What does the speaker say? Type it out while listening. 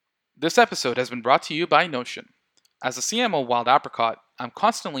This episode has been brought to you by Notion. As a CMO Wild Apricot, I'm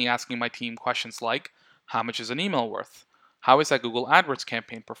constantly asking my team questions like, how much is an email worth? How is that Google AdWords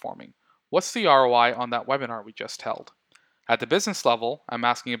campaign performing? What's the ROI on that webinar we just held? At the business level, I'm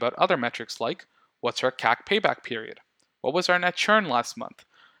asking about other metrics like, what's our CAC payback period? What was our net churn last month?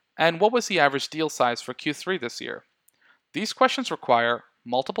 And what was the average deal size for Q3 this year? These questions require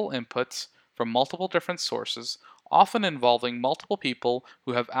multiple inputs from multiple different sources, often involving multiple people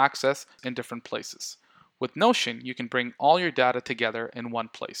who have access in different places. With Notion, you can bring all your data together in one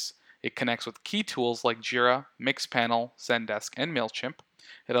place. It connects with key tools like Jira, Mixpanel, Zendesk, and MailChimp.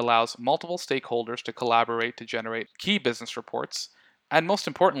 It allows multiple stakeholders to collaborate to generate key business reports. And most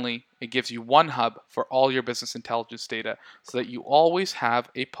importantly, it gives you one hub for all your business intelligence data so that you always have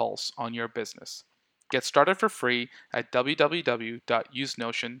a pulse on your business. Get started for free at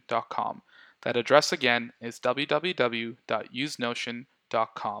www.usenotion.com. That address again is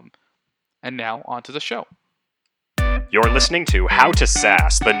www.usenotion.com. And now on to the show. You're listening to How to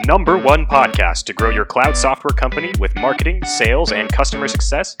SaaS, the #1 podcast to grow your cloud software company with marketing, sales, and customer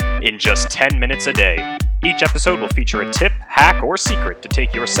success in just 10 minutes a day. Each episode will feature a tip, hack, or secret to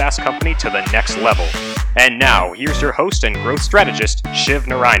take your SaaS company to the next level. And now, here's your host and growth strategist, Shiv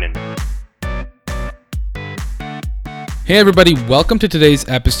Narayanan. Hey everybody, welcome to today's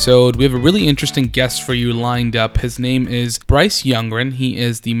episode. We have a really interesting guest for you lined up. His name is Bryce Youngren. He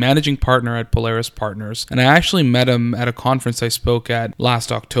is the managing partner at Polaris Partners. And I actually met him at a conference I spoke at last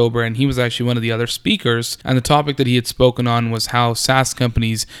October, and he was actually one of the other speakers. And the topic that he had spoken on was how SaaS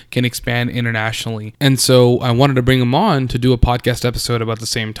companies can expand internationally. And so I wanted to bring him on to do a podcast episode about the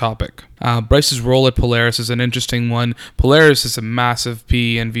same topic. Bryce's role at Polaris is an interesting one. Polaris is a massive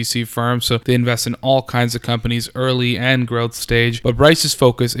PE and VC firm, so they invest in all kinds of companies early and growth stage. But Bryce's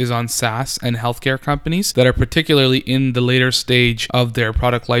focus is on SaaS and healthcare companies that are particularly in the later stage of their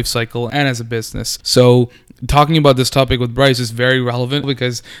product lifecycle and as a business. So talking about this topic with Bryce is very relevant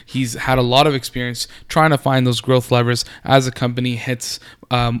because he's had a lot of experience trying to find those growth levers as a company hits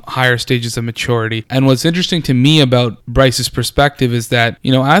higher stages of maturity. And what's interesting to me about Bryce's perspective is that,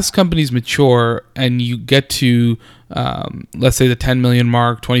 as companies mature and you get to let's say the 10 million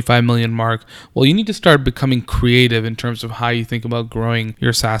mark, 25 million mark, well, you need to start becoming creative in terms of how you think about growing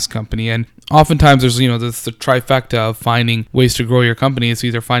your SaaS company. And oftentimes there's, this the trifecta of finding ways to grow your company. It's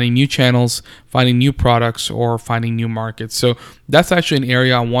either finding new channels, finding new products, or finding new markets. So that's actually an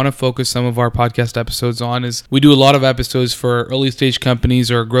area I want to focus some of our podcast episodes on. Is we do a lot of episodes for early stage companies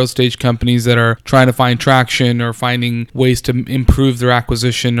or growth stage companies that are trying to find traction or finding ways to improve their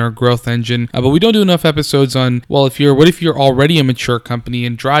acquisition or growth engine. But we don't do enough episodes on, well, what if you're already a mature company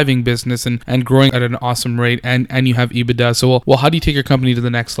and driving business and growing at an awesome rate and you have EBITDA? So, well, how do you take your company to the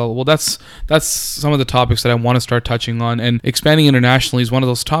next level? Well, that's some of the topics that I want to start touching on. And expanding internationally is one of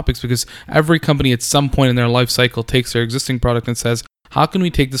those topics because every company at some point in their life cycle takes their existing product and says, how can we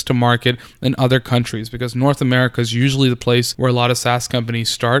take this to market in other countries? Because North America is usually the place where a lot of SaaS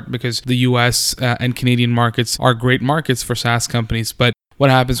companies start because the US and Canadian markets are great markets for SaaS companies. But what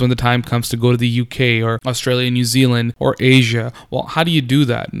happens when the time comes to go to the UK or Australia, New Zealand, or Asia? Well, how do you do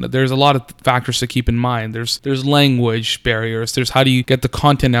that? There's a lot of factors to keep in mind. There's language barriers. There's how do you get the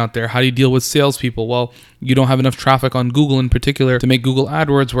content out there? How do you deal with salespeople? Well, you don't have enough traffic on Google in particular to make Google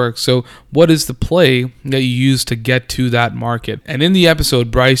AdWords work. So what is the play that you use to get to that market? And in the episode,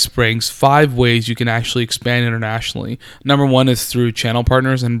 Bryce brings 5 ways you can actually expand internationally. Number 1 is through channel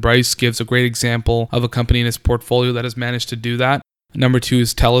partners, and Bryce gives a great example of a company in his portfolio that has managed to do that. Number 2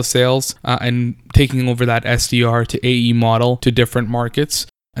 is telesales and taking over that SDR to AE model to different markets.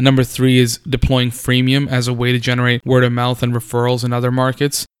 And number 3 is deploying freemium as a way to generate word of mouth and referrals in other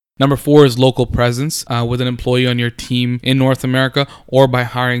markets. Number 4 is local presence with an employee on your team in North America or by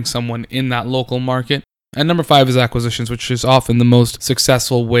hiring someone in that local market. And number 5 is acquisitions, which is often the most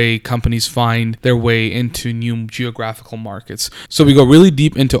successful way companies find their way into new geographical markets. So we go really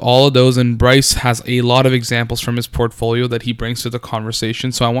deep into all of those, and Bryce has a lot of examples from his portfolio that he brings to the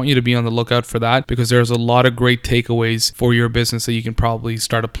conversation. So I want you to be on the lookout for that because there's a lot of great takeaways for your business that you can probably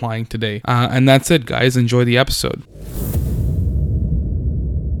start applying today. And that's it, guys. Enjoy the episode.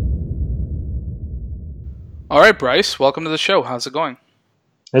 All right, Bryce, welcome to the show. How's it going?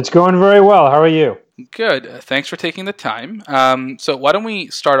 It's going very well. How are you? Good. Thanks for taking the time. So why don't we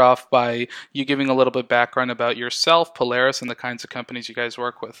start off by you giving a little bit background about yourself, Polaris, and the kinds of companies you guys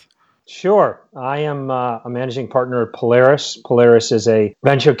work with. Sure. I am a managing partner at Polaris. Polaris is a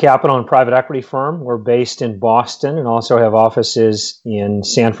venture capital and private equity firm. We're based in Boston and also have offices in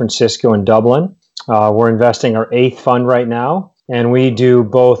San Francisco and Dublin. We're investing our 8th fund right now. and we do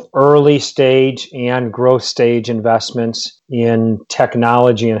both early stage and growth stage investments in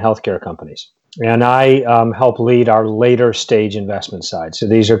technology and healthcare companies. And I help lead our later stage investment side. So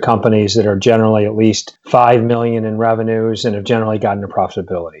these are companies that are generally at least 5 million in revenues and have generally gotten to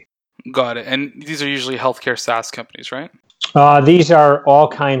profitability. Got it. And these are usually healthcare SaaS companies, right? These are all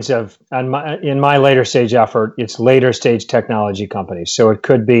kinds of, in my later stage effort, it's later stage technology companies. So it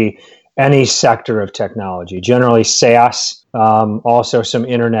could be any sector of technology, generally SaaS, also some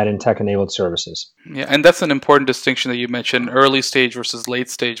internet and tech-enabled services. Yeah, and that's an important distinction that you mentioned, early stage versus late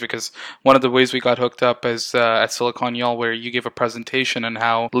stage, because one of the ways we got hooked up is at SiliconYAL, where you gave a presentation on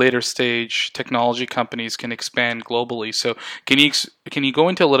how later stage technology companies can expand globally. So can you go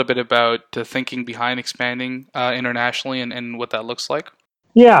into a little bit about the thinking behind expanding internationally and what that looks like?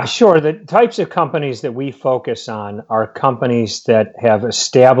 Yeah, sure. The types of companies that we focus on are companies that have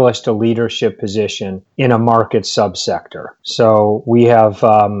established a leadership position in a market subsector. So we have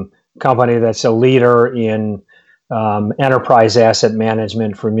a company that's a leader in enterprise asset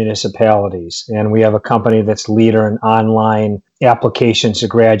management for municipalities. And we have a company that's leader in online applications to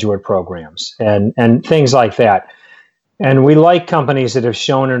graduate programs and things like that. And we like companies that have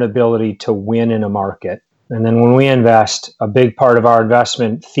shown an ability to win in a market. And then when we invest, a big part of our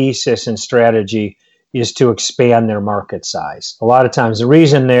investment thesis and strategy is to expand their market size. A lot of times the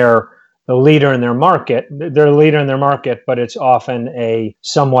reason they're the leader in their market, but it's often a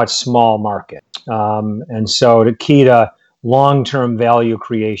somewhat small market. And so the key to long-term value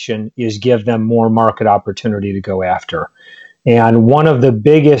creation is give them more market opportunity to go after. And one of the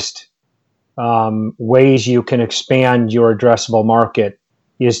biggest ways you can expand your addressable market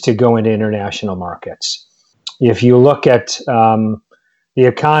is to go into international markets. If you look at the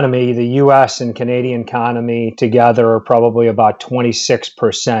economy, the U.S. and Canadian economy together are probably about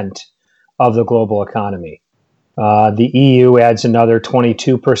 26% of the global economy. The EU adds another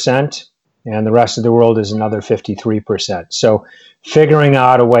 22%, and the rest of the world is another 53%. So figuring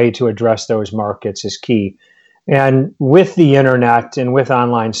out a way to address those markets is key. And with the internet and with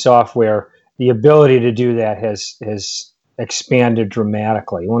online software, the ability to do that has expanded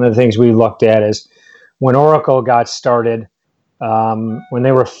dramatically. One of the things we looked at is when Oracle got started, when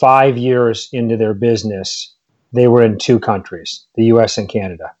they were 5 years into their business, they were in 2 countries, the US and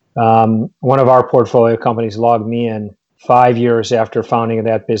Canada. One of our portfolio companies, LogMeIn, 5 years after founding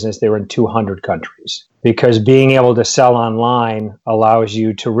that business, they were in 200 countries. Because being able to sell online allows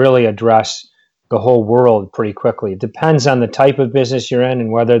you to really address the whole world pretty quickly. It depends on the type of business you're in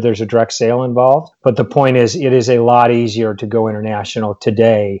and whether there's a direct sale involved. But the point is, it is a lot easier to go international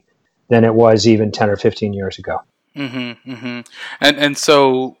today than it was even 10 or 15 years ago. Mm-hmm, mm-hmm. And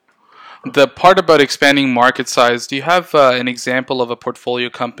so the part about expanding market size, do you have an example of a portfolio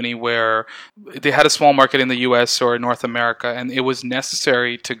company where they had a small market in the US or North America and it was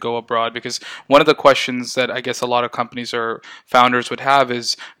necessary to go abroad? Because one of the questions that I guess a lot of companies or founders would have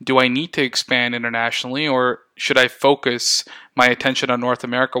is, do I need to expand internationally, or should I focus my attention on North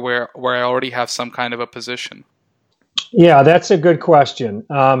America where I already have some kind of a position? Yeah, that's a good question.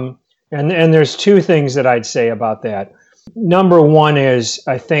 And there's 2 things that I'd say about that. Number one is,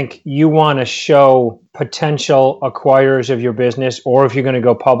 I think you want to show potential acquirers of your business, or if you're going to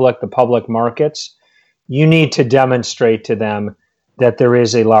go public, the public markets, you need to demonstrate to them that there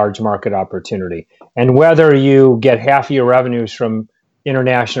is a large market opportunity. And whether you get half of your revenues from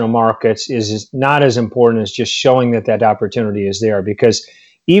international markets is not as important as just showing that opportunity is there. Because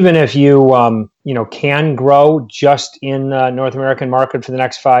even if you can grow just in the North American market for the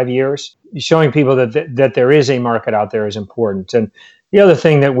next 5 years, showing people that there is a market out there is important. And the other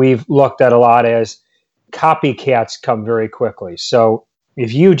thing that we've looked at a lot is copycats come very quickly. So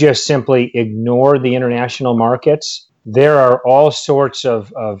if you just simply ignore the international markets, there are all sorts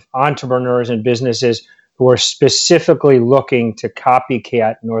of entrepreneurs and businesses who are specifically looking to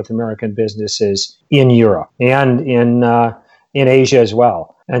copycat North American businesses in Europe and in Asia as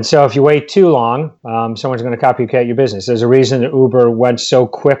well. And so if you wait too long, someone's going to copycat your business. There's a reason that Uber went so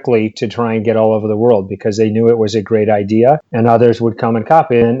quickly to try and get all over the world, because they knew it was a great idea and others would come and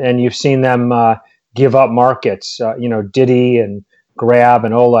copy it. And you've seen them give up markets. Didi and Grab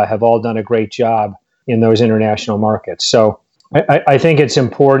and Ola have all done a great job in those international markets. So I think it's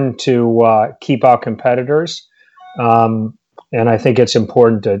important to keep out competitors. And I think it's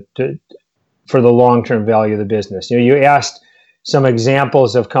important for the long-term value of the business. You asked some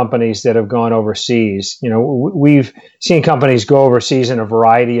examples of companies that have gone overseas. We've seen companies go overseas in a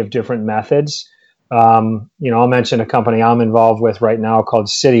variety of different methods. I'll mention a company I'm involved with right now called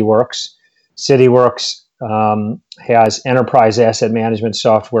CityWorks. CityWorks has enterprise asset management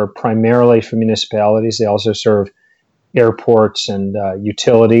software primarily for municipalities. They also serve airports and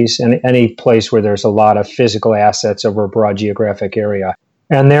utilities, and any place where there's a lot of physical assets over a broad geographic area.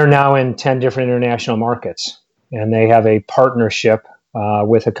 And they're now in 10 different international markets. And they have a partnership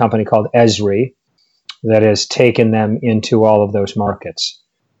with a company called Esri that has taken them into all of those markets.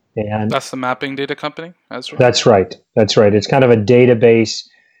 And that's the mapping data company, Esri? That's right. That's right. It's kind of a database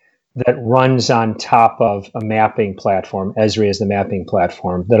that runs on top of a mapping platform. Esri is the mapping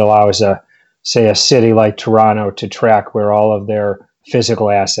platform that allows a city like Toronto to track where all of their physical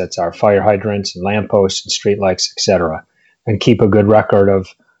assets are, fire hydrants and lampposts and streetlights, et cetera, and keep a good record of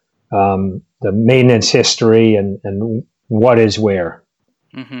the maintenance history and what is where.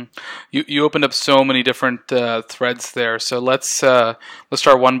 Mm-hmm. You opened up so many different threads there. So let's start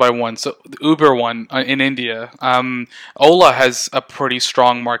one by one. So the Uber one in India, Ola has a pretty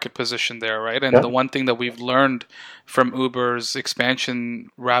strong market position there, right? And the one thing that we've learned from Uber's expansion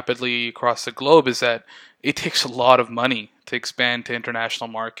rapidly across the globe is that it takes a lot of money to expand to international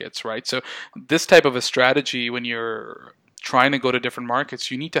markets, right? So this type of a strategy, when you're trying to go to different markets,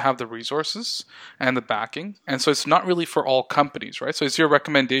 you need to have the resources and the backing. And so it's not really for all companies, right? So is your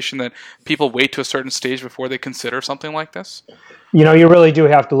recommendation that people wait to a certain stage before they consider something like this? You really do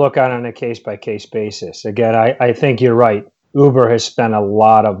have to look at it on a case-by-case basis. Again, I think you're right. Uber has spent a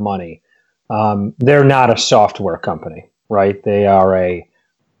lot of money. They're not a software company, right? They are a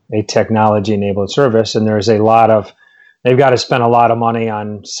technology-enabled service, and they've got to spend a lot of money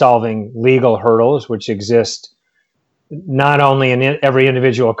on solving legal hurdles, which exist not only in every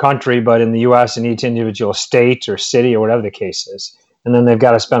individual country, but in the U.S. in each individual state or city or whatever the case is. And then they've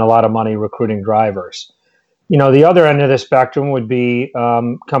got to spend a lot of money recruiting drivers. The other end of the spectrum would be a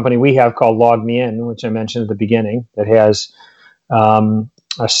company we have called LogMeIn, which I mentioned at the beginning, that has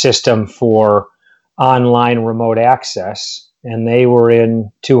a system for online remote access. And they were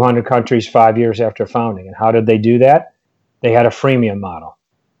in 200 countries 5 years after founding. And how did they do that? They had a freemium model.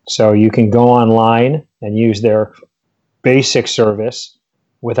 So you can go online and use their basic service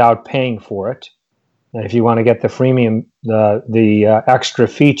without paying for it. And if you want to get the freemium, the extra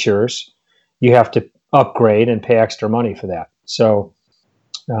features, you have to upgrade and pay extra money for that. So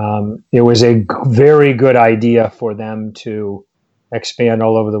it was a very good idea for them to expand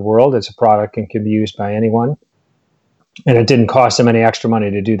all over the world. It's a product and can be used by anyone. And it didn't cost them any extra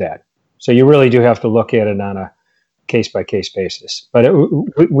money to do that. So you really do have to look at it on a case-by-case basis. But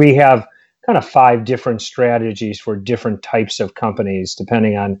we have kind of 5 different strategies for different types of companies,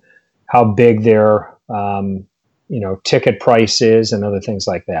 depending on how big their ticket price is and other things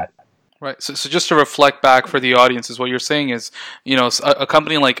like that. Right. So just to reflect back for the audience, is what you're saying is, a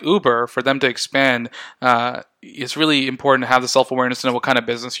company like Uber, for them to expand, it's really important to have the self-awareness to know what kind of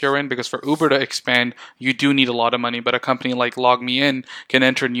business you're in, because for Uber to expand, you do need a lot of money. But a company like LogMeIn can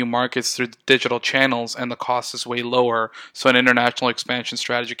enter new markets through digital channels, and the cost is way lower. So an international expansion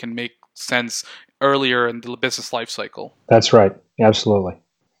strategy can make sense earlier in the business life cycle. That's right. Absolutely.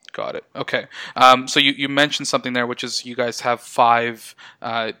 Got it. Okay. So you mentioned something there, which is you guys have 5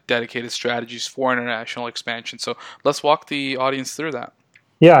 dedicated strategies for international expansion. So let's walk the audience through that.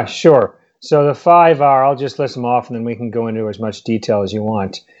 Yeah, sure. So the 5 are, I'll just list them off and then we can go into as much detail as you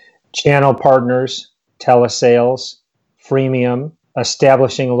want. Channel partners, telesales, freemium,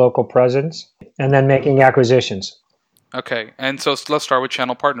 establishing a local presence, and then making acquisitions. Okay, and so let's start with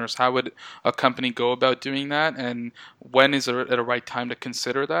channel partners. How would a company go about doing that, and when is it a right time to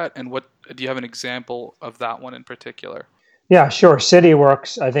consider that, and what do you have an example of that one in particular? Yeah, sure.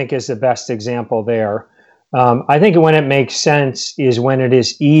 CityWorks, I think, is the best example there. I think when it makes sense is when it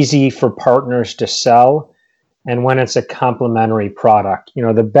is easy for partners to sell and when it's a complementary product.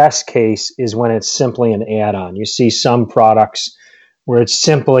 The best case is when it's simply an add-on. You see some products where it's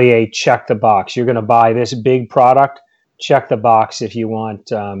simply a check the box. You're going to buy this big product, check the box if you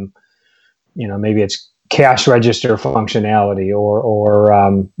want, maybe it's cash register functionality or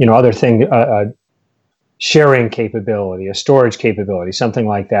other thing, sharing capability, a storage capability, something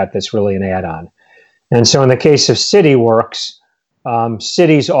like that that's really an add-on. And so in the case of CityWorks,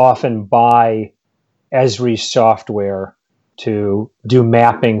 cities often buy Esri software to do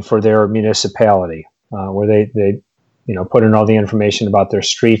mapping for their municipality, where they put in all the information about their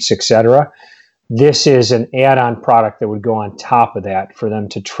streets, et cetera. This is an add-on product that would go on top of that for them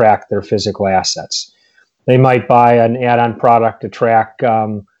to track their physical assets. They might buy an add-on product to track,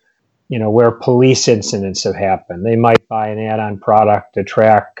 where police incidents have happened. They might buy an add-on product to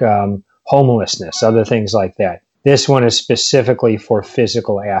track homelessness, other things like that. This one is specifically for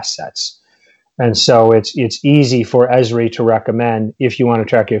physical assets. And so it's easy for Esri to recommend, if you want to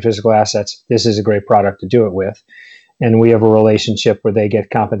track your physical assets, this is a great product to do it with. And we have a relationship where they get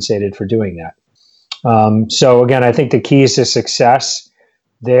compensated for doing that. So again, I think the keys to success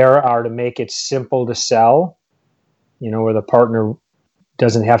there are to make it simple to sell, where the partner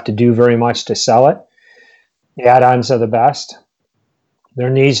doesn't have to do very much to sell it. The add-ons are the best.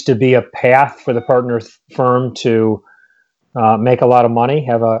 There needs to be a path for the partner firm to make a lot of money,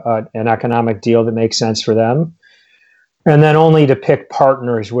 have an economic deal that makes sense for them. And then only to pick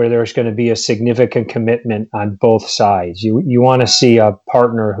partners where there's going to be a significant commitment on both sides. You want to see a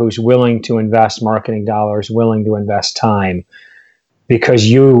partner who's willing to invest marketing dollars, willing to invest time, because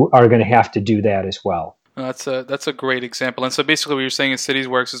you are going to have to do that as well. That's a great example. And so basically what you're saying is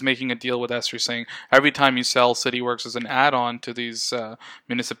CityWorks is making a deal with us. You're saying every time you sell CityWorks as an add-on to these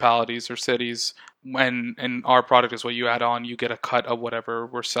municipalities or cities, and our product is what you add on, you get a cut of whatever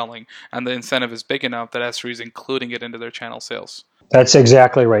we're selling. And the incentive is big enough that S3 is including it into their channel sales. That's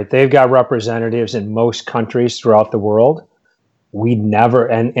exactly right. They've got representatives in most countries throughout the world. We never,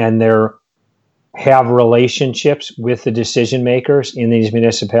 and they're have relationships with the decision makers in these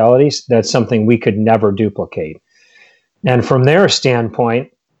municipalities. That's something we could never duplicate. And from their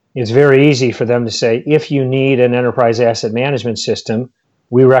standpoint, it's very easy for them to say, if you need an enterprise asset management system,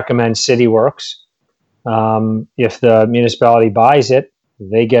 we recommend CityWorks. If the municipality buys it,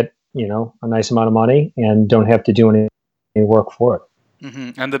 they get, a nice amount of money and don't have to do any work for it.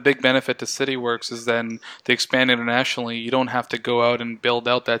 Mm-hmm. And the big benefit to CityWorks is then they expand internationally. You don't have to go out and build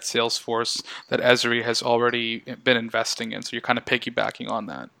out that sales force that Esri has already been investing in. So you're kind of piggybacking on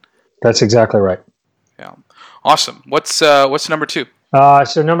that. That's exactly right. Yeah. Awesome. What's number two?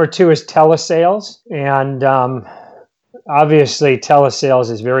 So number two is telesales. And obviously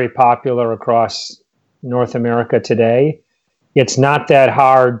telesales is very popular across North America today. It's not that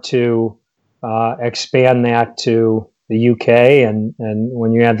hard to expand that to the UK and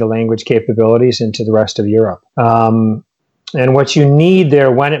when you add the language capabilities into the rest of Europe. And what you need there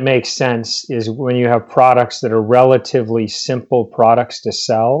when it makes sense is when you have products that are relatively simple products to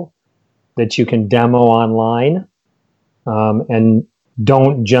sell that you can demo online and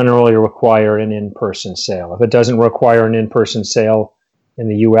don't generally require an in-person sale. If it doesn't require an in-person sale in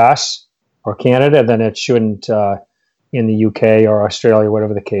the US or Canada, then it shouldn't in the UK or Australia,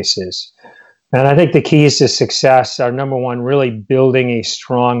 whatever the case is. And I think the keys to success are, number one, really building a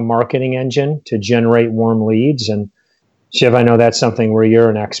strong marketing engine to generate warm leads. And Shiv, I know that's something where you're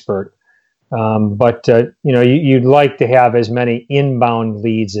an expert. But you'd like to have as many inbound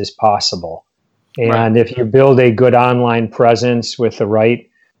leads as possible. And If you build a good online presence with the right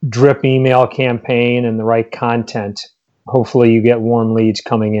drip email campaign and the right content, hopefully you get warm leads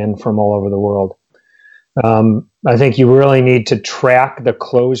coming in from all over the world. I think you really need to track the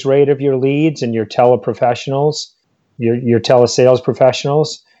close rate of your leads and your teleprofessionals, your telesales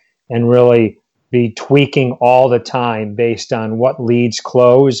professionals, and really be tweaking all the time based on what leads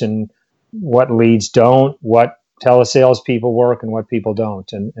close and what leads don't, what telesales people work and what people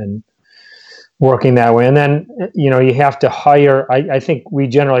don't, and working that way. And then, you have to hire, I think we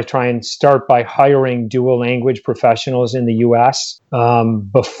generally try and start by hiring dual language professionals in the US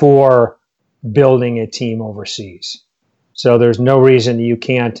before building a team overseas. So there's no reason you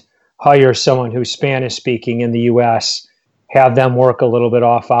can't hire someone who's Spanish speaking in the US, have them work a little bit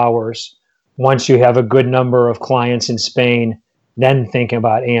off hours. Once you have a good number of clients in Spain, then think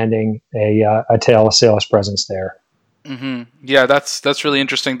about adding a telesales presence there. Mm-hmm. Yeah, that's really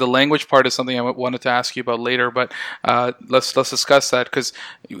interesting. The language part is something I wanted to ask you about later, but let's discuss that, because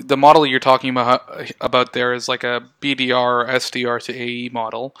the model you're talking about there is like a BDR, SDR to AE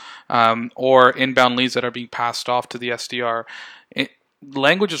model, or inbound leads that are being passed off to the SDR.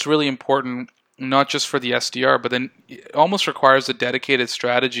 Language is really important, not just for the SDR, but then it almost requires a dedicated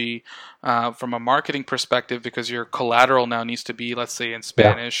strategy from a marketing perspective, because your collateral now needs to be, let's say, in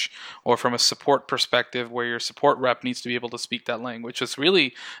Spanish, or from a support perspective where your support rep needs to be able to speak that language. It's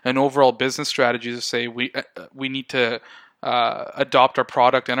really an overall business strategy to say we need to adopt our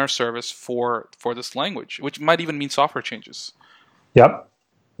product and our service for this language, which might even mean software changes. Yep.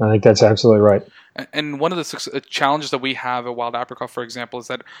 I think that's absolutely right. And one of the challenges that we have at Wild Apricot, for example, is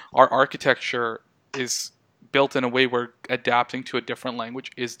that our architecture is built in a way where adapting to a different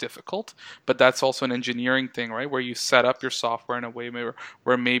language is difficult. But that's also an engineering thing, right? Where you set up your software in a way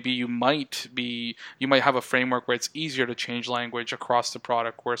where maybe you might have a framework where it's easier to change language across the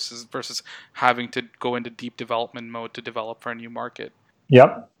product versus having to go into deep development mode to develop for a new market.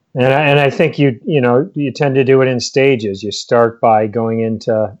 Yep. And I think you tend to do it in stages. You start by going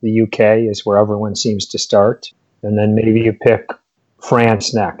into the UK is where everyone seems to start. And then maybe you pick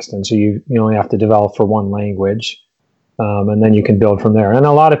France next. And so you only have to develop for one language. And then you can build from there. And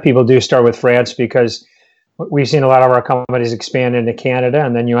a lot of people do start with France because, we've seen a lot of our companies expand into Canada,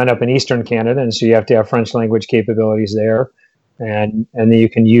 and then you end up in Eastern Canada, and so you have to have French language capabilities there, and then you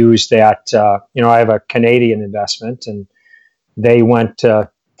can use that. I have a Canadian investment, and they went to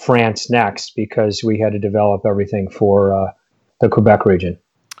France next because we had to develop everything for the Quebec region.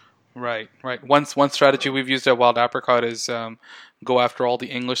 Right. One strategy we've used at Wild Apricot is go after all the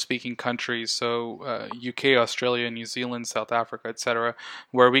English-speaking countries, so UK, Australia, New Zealand, South Africa, etc.,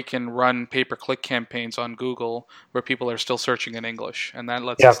 where we can run pay-per-click campaigns on Google where people are still searching in English, and that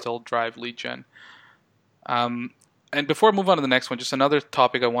lets us still drive lead gen. And before I move on to the next one, just another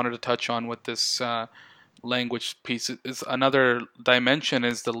topic I wanted to touch on with this language piece is another dimension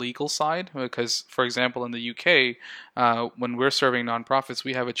is the legal side, because for example in the UK when we're serving nonprofits,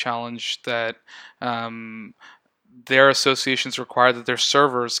 we have a challenge that their associations require that their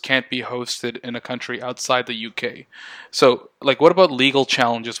servers can't be hosted in a country outside the UK. So like, what about legal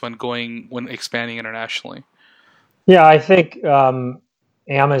challenges when expanding internationally? Yeah, I think Amazon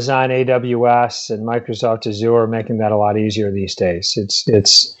AWS and Microsoft Azure are making that a lot easier these days.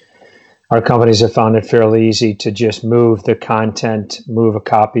 It's our companies have found it fairly easy to just move the content, move a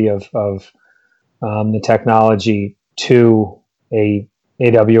copy of the technology to a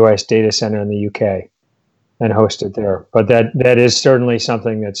AWS data center in the UK and host it there. But that is certainly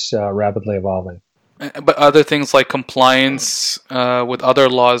something that's rapidly evolving. But other things like compliance with other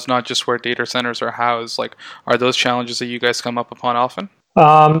laws, not just where data centers are housed, like, are those challenges that you guys come up upon often?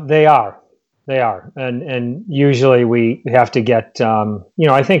 They are. And usually we have to get,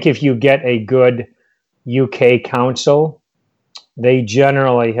 I think if you get a good UK counsel, they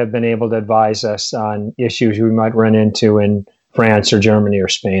generally have been able to advise us on issues we might run into in France or Germany or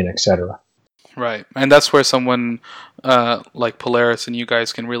Spain, et cetera. Right. And that's where someone like Polaris and you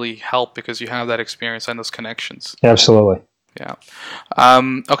guys can really help, because you have that experience and those connections. Absolutely. Yeah.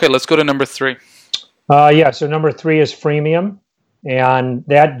 Okay, let's go to number 3. So number 3 is freemium. And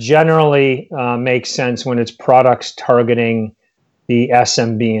that generally makes sense when it's products targeting the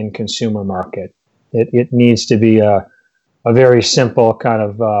SMB and consumer market. It needs to be a very simple kind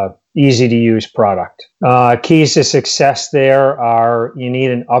of easy to use product. Keys to success there are you need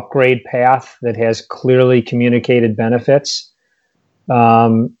an upgrade path that has clearly communicated benefits.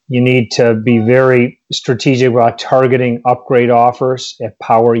 You need to be very strategic about targeting upgrade offers at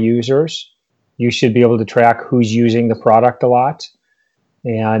power users. You should be able to track who's using the product a lot,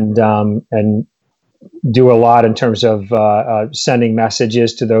 and do a lot in terms of sending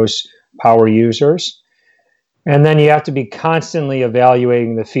messages to those power users. And then you have to be constantly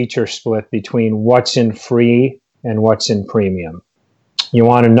evaluating the feature split between what's in free and what's in premium. You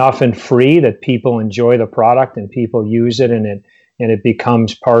want enough in free that people enjoy the product and people use it, and it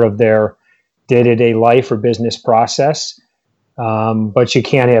becomes part of their day-to-day life or business process. But you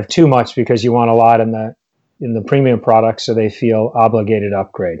can't have too much, because you want a lot in the premium product, so they feel obligated to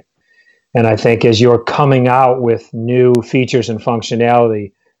upgrade. And I think as you're coming out with new features and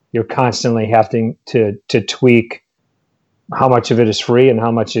functionality, you're constantly having to tweak how much of it is free and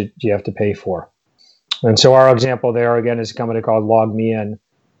how much you have to pay for. And so our example there, again, is a company called LogMeIn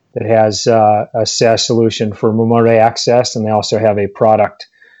that has a SaaS solution for remote access, and they also have a product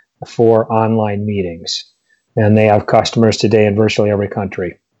for online meetings. And they have customers today in virtually every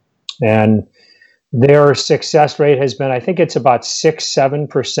country. And their success rate has been, I think it's about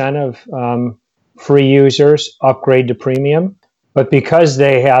 6-7% of free users upgrade to premium. But because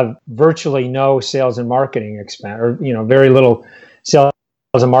they have virtually no sales and marketing expense, or very little sales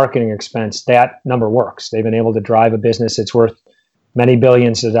and marketing expense, that number works. They've been able to drive a business that's worth many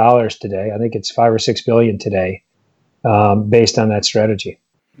billions of dollars today. I think it's 5 or 6 billion today, based on that strategy.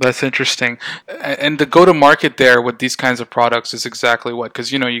 That's interesting. And the go-to-market there with these kinds of products is exactly what,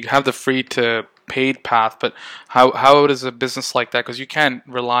 because you have the free to paid path, but how does a business like that, because you can't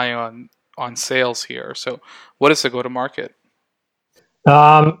rely on sales here. So what is the go-to-market?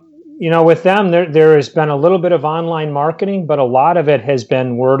 With them, there has been a little bit of online marketing, but a lot of it has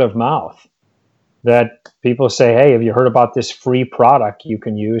been word of mouth. That people say, hey, have you heard about this free product you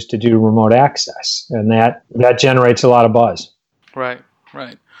can use to do remote access? And that generates a lot of buzz. Right.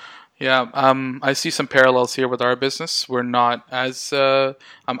 Yeah, I see some parallels here with our business. We're not as,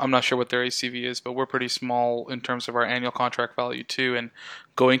 I'm not sure what their ACV is, but we're pretty small in terms of our annual contract value too. And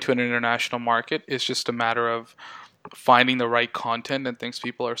going to an international market is just a matter of finding the right content and things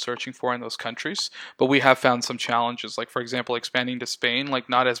people are searching for in those countries. But we have found some challenges, like for example, expanding to Spain, like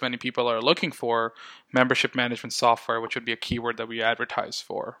not as many people are looking for membership management software, which would be a keyword that we advertise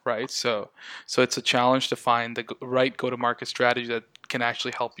for, right? So it's a challenge to find the right go-to-market strategy that can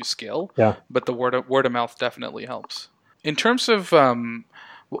actually help you scale. Yeah. But the word of mouth definitely helps. In terms of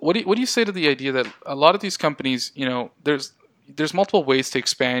What do you say to the idea that a lot of these companies, there's multiple ways to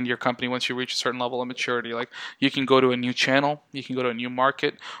expand your company once you reach a certain level of maturity. Like you can go to a new channel, you can go to a new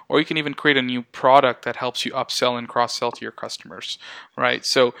market, or you can even create a new product that helps you upsell and cross-sell to your customers, right?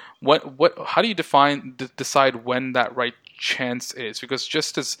 So how do you decide when that right chance is? Because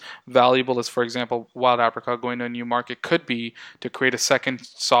just as valuable as, for example, Wild Apricot going to a new market could be to create a second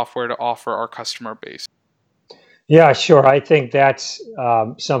software to offer our customer base. Yeah, sure. I think that's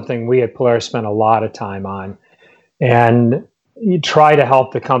something we at Polaris spent a lot of time on. And you try to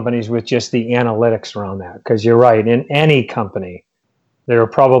help the companies with just the analytics around that. Because you're right, in any company, there are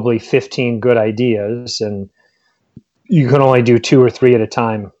probably 15 good ideas, and you can only do 2 or 3 at a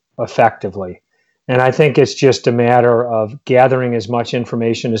time effectively. And I think it's just a matter of gathering as much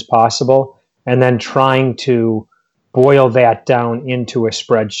information as possible and then trying to boil that down into a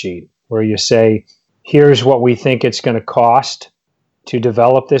spreadsheet where you say, here's what we think it's going to cost to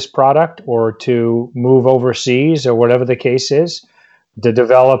develop this product or to move overseas or whatever the case is, to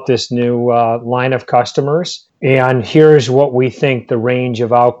develop this new line of customers. And here's what we think the range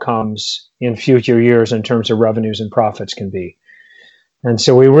of outcomes in future years in terms of revenues and profits can be. And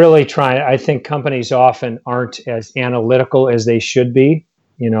so we really try, I think companies often aren't as analytical as they should be.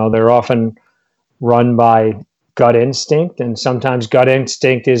 They're often run by gut instinct, and sometimes gut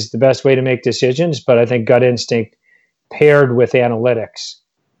instinct is the best way to make decisions, but I think gut instinct paired with analytics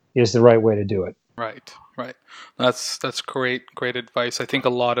is the right way to do it. Right. That's great advice. I think a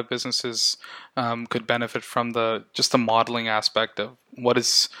lot of businesses could benefit from the modeling aspect of what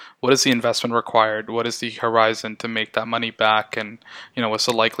is the investment required, what is the horizon to make that money back, and what's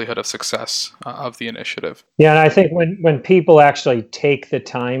the likelihood of success of the initiative. Yeah, and I think when people actually take the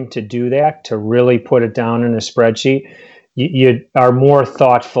time to do that, to really put it down in a spreadsheet, you are more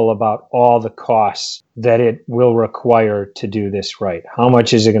thoughtful about all the costs that it will require to do this right. How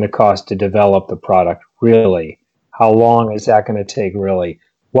much is it going to cost to develop the product, really? How long is that going to take, really?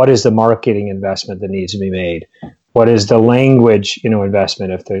 What is the marketing investment that needs to be made? What is the language,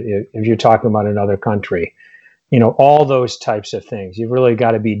 investment if you're talking about another country? All those types of things. You've really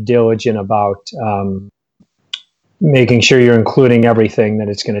got to be diligent about making sure you're including everything that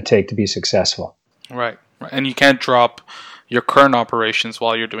it's going to take to be successful. Right. And you can't drop your current operations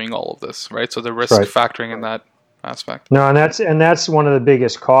while you're doing all of this, right? So the risk factoring in that aspect. No, and that's one of the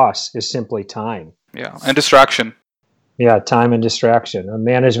biggest costs is simply time. Yeah, and distraction. Yeah, time and distraction. A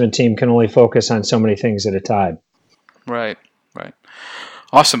management team can only focus on so many things at a time. Right.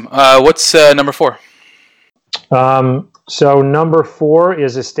 Awesome. What's number 4? So number 4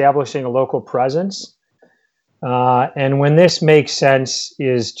 is establishing a local presence. And when this makes sense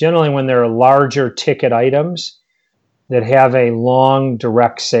is generally when there are larger ticket items that have a long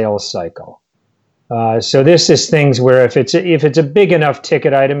direct sales cycle. So this is things where if it's a big enough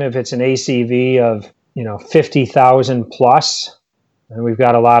ticket item, if it's an ACV of 50,000 plus, and we've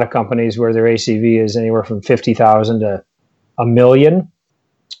got a lot of companies where their ACV is anywhere from 50,000 to $1 million,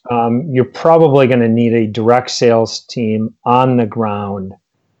 you're probably going to need a direct sales team on the ground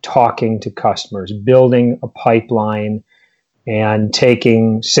talking to customers, building a pipeline, and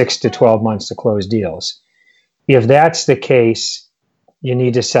taking 6 to 12 months to close deals. If that's the case, you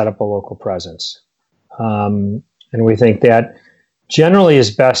need to set up a local presence. And we think that generally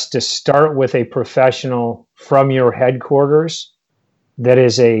is best to start with a professional from your headquarters that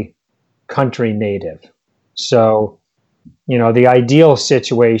is a country native. So, the ideal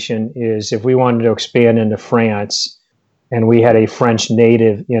situation is if we wanted to expand into France and we had a French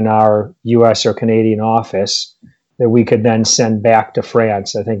native in our US or Canadian office that we could then send back to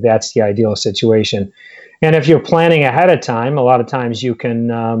France. I think that's the ideal situation. And if you're planning ahead of time, a lot of times you can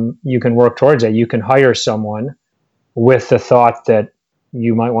work towards it. You can hire someone with the thought that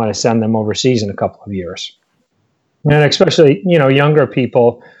you might want to send them overseas in a couple of years. And especially, younger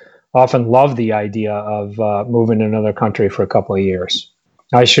people often love the idea of moving to another country for a couple of years.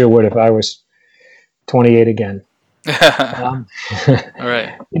 I sure would if I was 28 again. All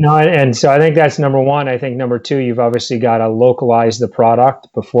right. And so I think that's number 1. I think number 2, you've obviously got to localize the product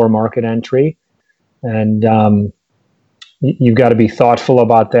before market entry. And you've got to be thoughtful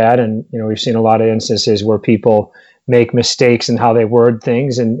about that. And, we've seen a lot of instances where people make mistakes in how they word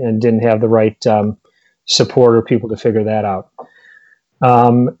things and didn't have the right support or people to figure that out.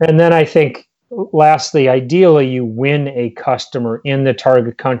 And then I think, lastly, ideally, you win a customer in the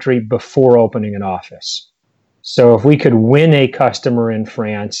target country before opening an office. So if we could win a customer in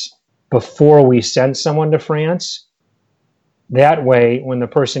France before we send someone to France, that way, when the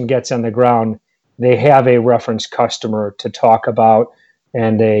person gets on the ground, they have a reference customer to talk about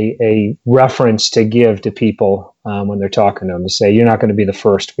a reference to give to people when they're talking to them, to say, you're not going to be the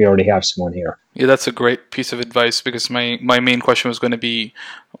first. We already have someone here. Yeah, that's a great piece of advice, because my main question was going to be,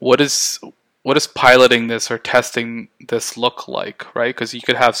 what is piloting this or testing this look like, right? Because you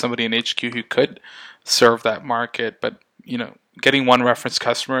could have somebody in HQ who could serve that market, but getting one reference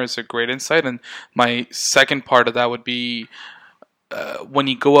customer is a great insight. And my second part of that would be, when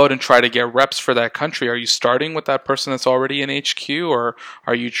you go out and try to get reps for that country, are you starting with that person that's already in HQ, or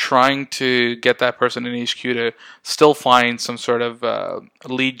are you trying to get that person in HQ to still find some sort of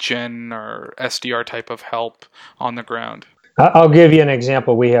lead gen or SDR type of help on the ground? I'll give you an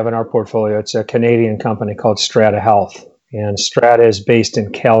example we have in our portfolio. It's a Canadian company called Strata Health. And Strata is based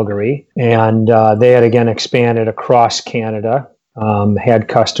in Calgary. And they had, again, expanded across Canada, had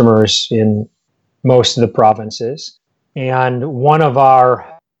customers in most of the provinces. And one of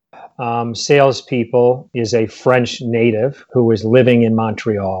our salespeople is a French native who was living in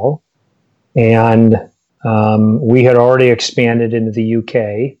Montreal. And we had already expanded into the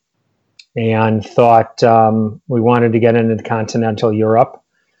UK and thought we wanted to get into continental Europe.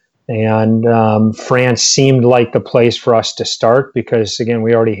 And France seemed like the place for us to start because, again,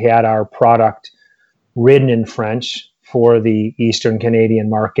 we already had our product written in French for the Eastern Canadian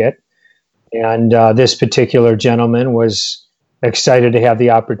market. And this particular gentleman was excited to have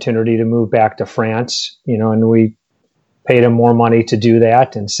the opportunity to move back to France, and we paid him more money to do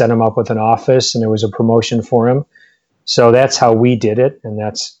that and set him up with an office, and there was a promotion for him. So that's how we did it, and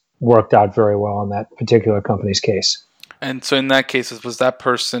that's worked out very well in that particular company's case. And so in that case, was that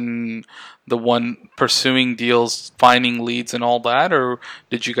person the one pursuing deals, finding leads and all that, or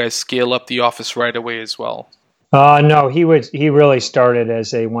did you guys scale up the office right away as well? No, he really started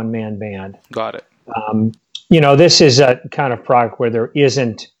as a one-man band. Got it. This is a kind of product where there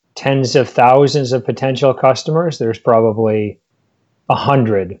isn't tens of thousands of potential customers. There's probably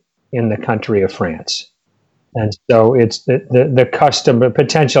 100 in the country of France. And so it's the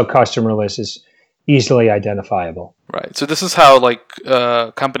potential customer list is easily identifiable. Right. So this is how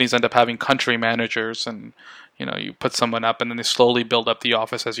companies end up having country managers, and you put someone up and then they slowly build up the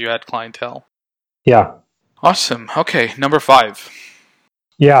office as you add clientele. Yeah. Awesome. Okay, number 5.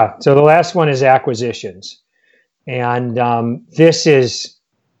 Yeah. So the last one is acquisitions. And this is,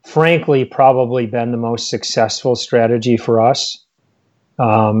 frankly, probably been the most successful strategy for us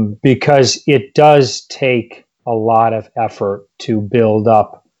because it does take a lot of effort to build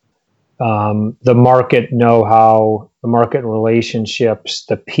up the market know-how, the market relationships,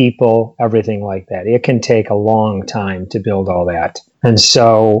 the people, everything like that. It can take a long time to build all that. And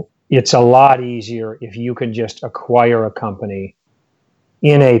so it's a lot easier if you can just acquire a company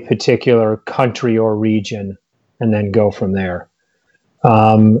in a particular country or region and then go from there.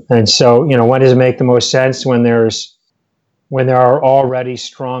 And so, when does it make the most sense? When there are already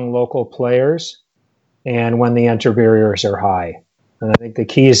strong local players and when the entry barriers are high. And I think the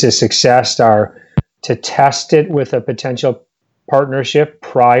keys to success are to test it with a potential partnership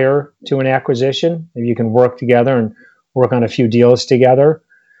prior to an acquisition. If you can work together and work on a few deals together.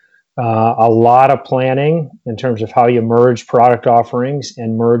 A lot of planning in terms of how you merge product offerings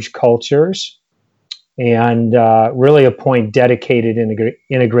and merge cultures. And really appoint dedicated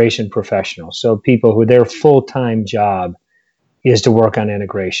integration professionals. So people who their full-time job is to work on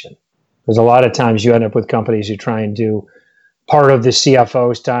integration. Because a lot of times you end up with companies who try and do part of the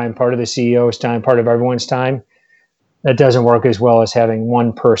CFO's time, part of the CEO's time, part of everyone's time. That doesn't work as well as having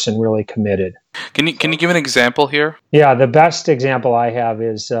one person really committed. Can you give an example here? Yeah, the best example I have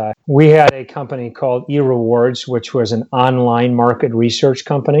is we had a company called eRewards, which was an online market research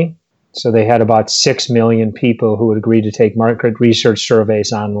company. So they had about 6 million people who would agree to take market research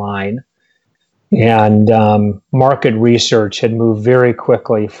surveys online. And market research had moved very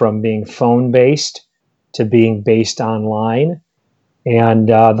quickly from being phone-based to being based online. And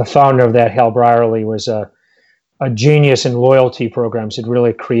the founder of that, Hal Brierley, was a genius in loyalty programs. It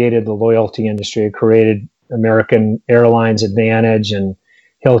really created the loyalty industry. It created American Airlines Advantage and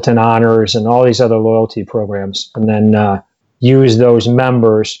Hilton Honors and all these other loyalty programs, and then used those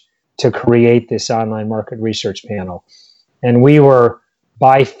members to create this online market research panel. And we were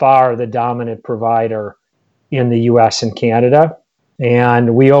by far the dominant provider in the US and Canada.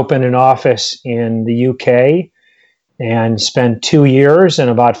 And we opened an office in the UK and spent 2 years and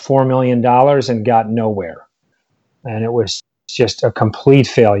about $4 million and got nowhere. And it was just a complete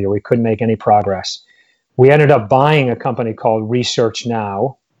failure. We couldn't make any progress. We ended up buying a company called Research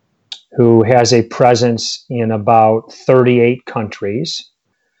Now, who has a presence in about 38 countries.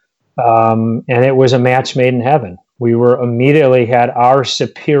 And it was a match made in heaven. We were immediately had our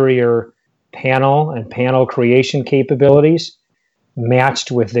superior panel and panel creation capabilities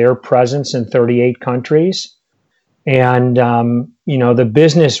matched with their presence in 38 countries. And, the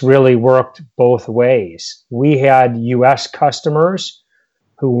business really worked both ways. We had U.S. customers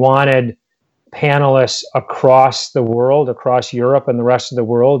who wanted panelists across the world, across Europe and the rest of the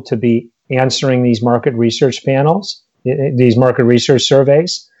world, to be answering these market research panels, these market research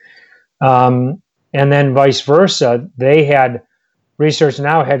surveys. And then vice versa, they had Research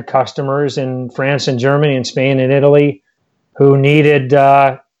Now had customers in France and Germany and Spain and Italy who needed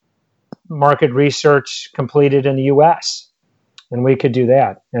market research completed in the U.S., and we could do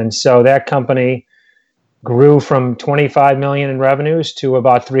that. And so that company grew from 25 million in revenues to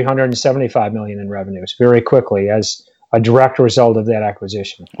about 375 million in revenues very quickly as a direct result of that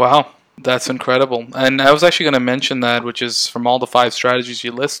acquisition. Wow, that's incredible. And I was actually going to mention that, which is from all the 5 strategies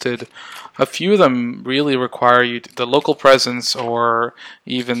you listed, a few of them really require you the local presence or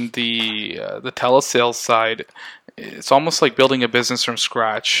even the telesales side. It's almost like building a business from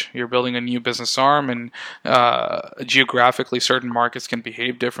scratch. You're building a new business arm, and geographically, certain markets can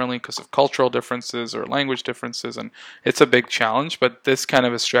behave differently because of cultural differences or language differences, and it's a big challenge. But this kind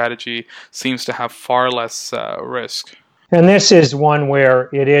of a strategy seems to have far less risk. And this is one where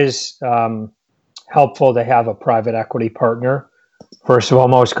it is helpful to have a private equity partner. First of all,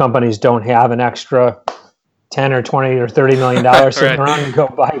 most companies don't have an extra 10 or 20 or $30 million sitting around to go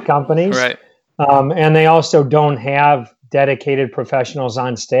buy companies. Right. And they also don't have dedicated professionals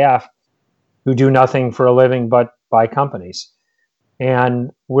on staff who do nothing for a living but buy companies. And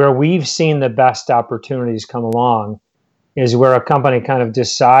where we've seen the best opportunities come along is where a company kind of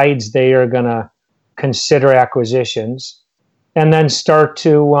decides they are going to consider acquisitions and then start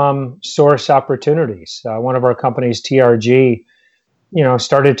to source opportunities. One of our companies, TRG,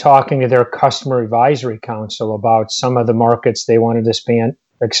 started talking to their customer advisory council about some of the markets they wanted to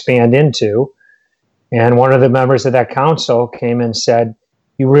expand into. And one of the members of that council came and said,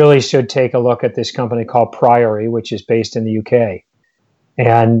 you really should take a look at this company called Priory, which is based in the UK.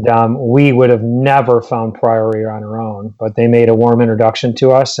 And we would have never found Priory on our own, but they made a warm introduction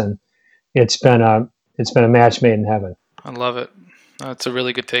to us, and it's been a match made in heaven. I love it. That's a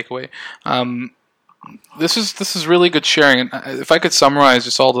really good takeaway. This is really good sharing. And if I could summarize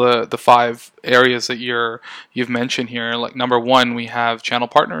just all the 5 areas that you've mentioned here, like number 1, we have channel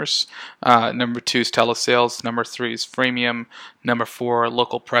partners. Number 2 is telesales. Number 3 is freemium. Number 4,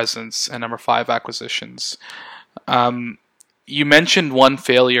 local presence, and number 5, acquisitions. You mentioned one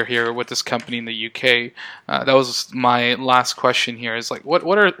failure here with this company in the UK. That was my last question here. Is like,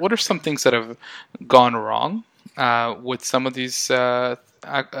 what are some things that have gone wrong with some of these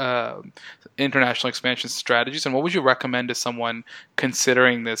international expansion strategies, and what would you recommend to someone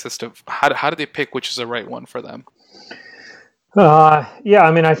considering this as to how do they pick which is the right one for them?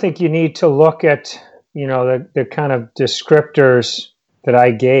 I think you need to look at the kind of descriptors that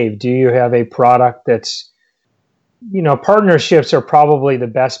I gave. Do you have a product that's partnerships are probably the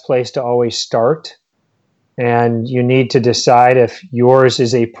best place to always start, and you need to decide if yours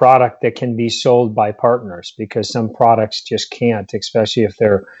is a product that can be sold by partners, because some products just can't, especially if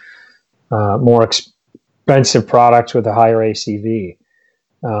they're more expensive products with a higher ACV.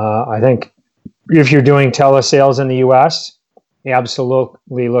 I think if you're doing telesales in the U.S.,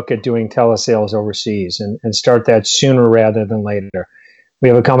 absolutely look at doing telesales overseas and start that sooner rather than later. We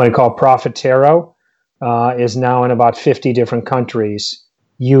have a company called Profitero, is now in about 50 different countries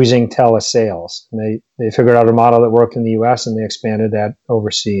using telesales. And they figured out a model that worked in the U.S. and they expanded that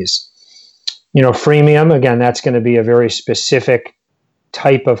overseas. Freemium, again, that's going to be a very specific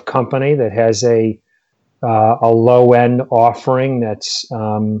type of company that has a low-end offering that's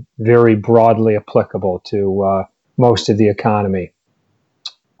very broadly applicable to most of the economy.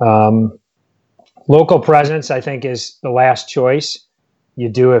 Local presence, I think, is the last choice. You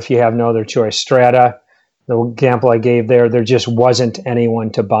do if you have no other choice. Strata, the example I gave there just wasn't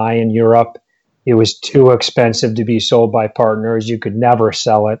anyone to buy in Europe. It was too expensive to be sold by partners. You could never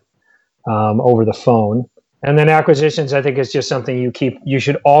sell it over the phone. And then acquisitions, I think, is just something you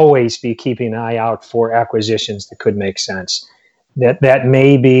should always be keeping an eye out for acquisitions that could make sense. That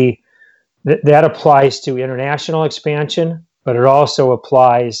may be, that applies to international expansion, but it also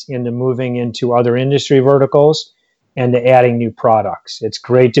applies into moving into other industry verticals and to adding new products. It's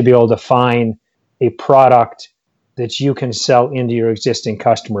great to be able to find a product that you can sell into your existing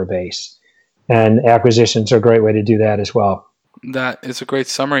customer base. And acquisitions are a great way to do that as well. That is a great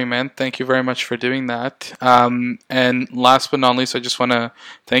summary, man. Thank you very much for doing that. And last but not least, I just want to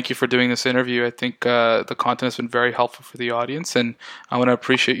thank you for doing this interview. I think the content has been very helpful for the audience, and I want to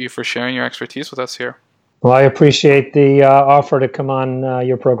appreciate you for sharing your expertise with us here. Well, I appreciate the offer to come on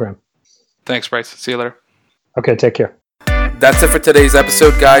your program. Thanks, Bryce. See you later. Okay, take care. That's it for today's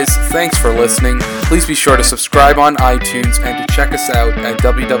episode, guys. Thanks for listening. Please be sure to subscribe on iTunes and to check us out at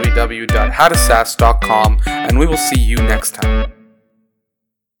www.howtosaas.com, and we will see you next time.